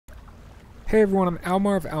Hey everyone, I'm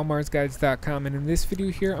Almar of almarsguides.com, and in this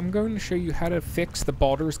video here I'm going to show you how to fix the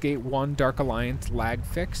Baldur's Gate 1 Dark Alliance lag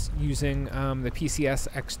fix using the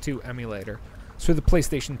PCSX2 Emulator, so the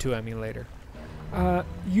PlayStation 2 emulator.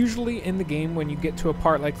 Usually in the game when you get to a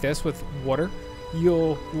part like this with water,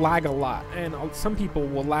 you'll lag a lot, and some people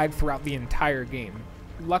will lag throughout the entire game.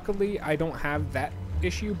 Luckily I don't have that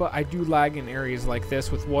issue, but I do lag in areas like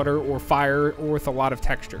this with water or fire or with a lot of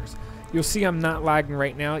textures. You'll see I'm not lagging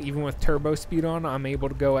right now. Even with turbo speed on, I'm able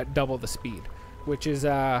to go at double the speed, which is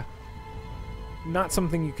not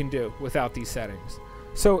something you can do without these settings.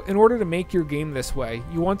 So in order to make your game this way,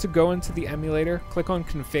 you want to go into the emulator, click on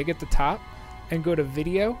config at the top, and go to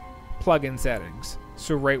video, plugin settings.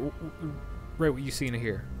 So right what you see in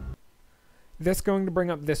here. That's going to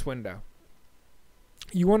bring up this window.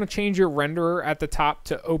 You want to change your renderer at the top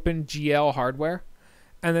to OpenGL hardware,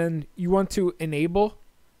 and then you want to enable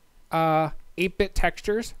 8-bit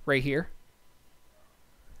textures right here,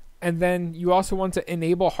 and then you also want to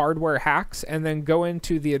enable hardware hacks, and then go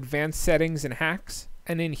into the advanced settings and hacks,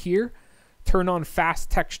 and in here turn on fast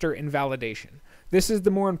texture invalidation. This is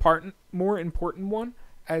the more important one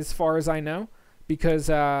as far as I know, because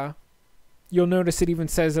you'll notice it even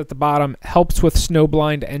says at the bottom helps with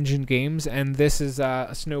snowblind engine games, and this is a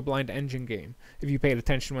snowblind engine game if you paid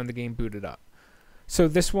attention when the game booted up. So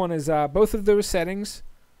this one is both of those settings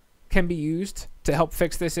can be used to help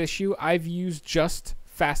fix this issue. I've used just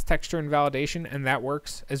fast texture invalidation, and that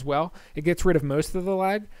works as well. It gets rid of most of the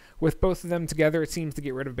lag. With both of them together, it seems to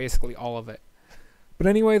get rid of basically all of it. But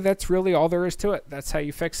anyway, that's really all there is to it. That's how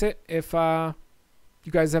you fix it. If you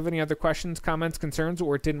guys have any other questions, comments, concerns,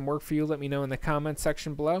 or it didn't work for you, let me know in the comments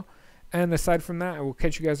section below. And aside from that, I will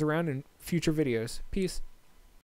catch you guys around in future videos. Peace.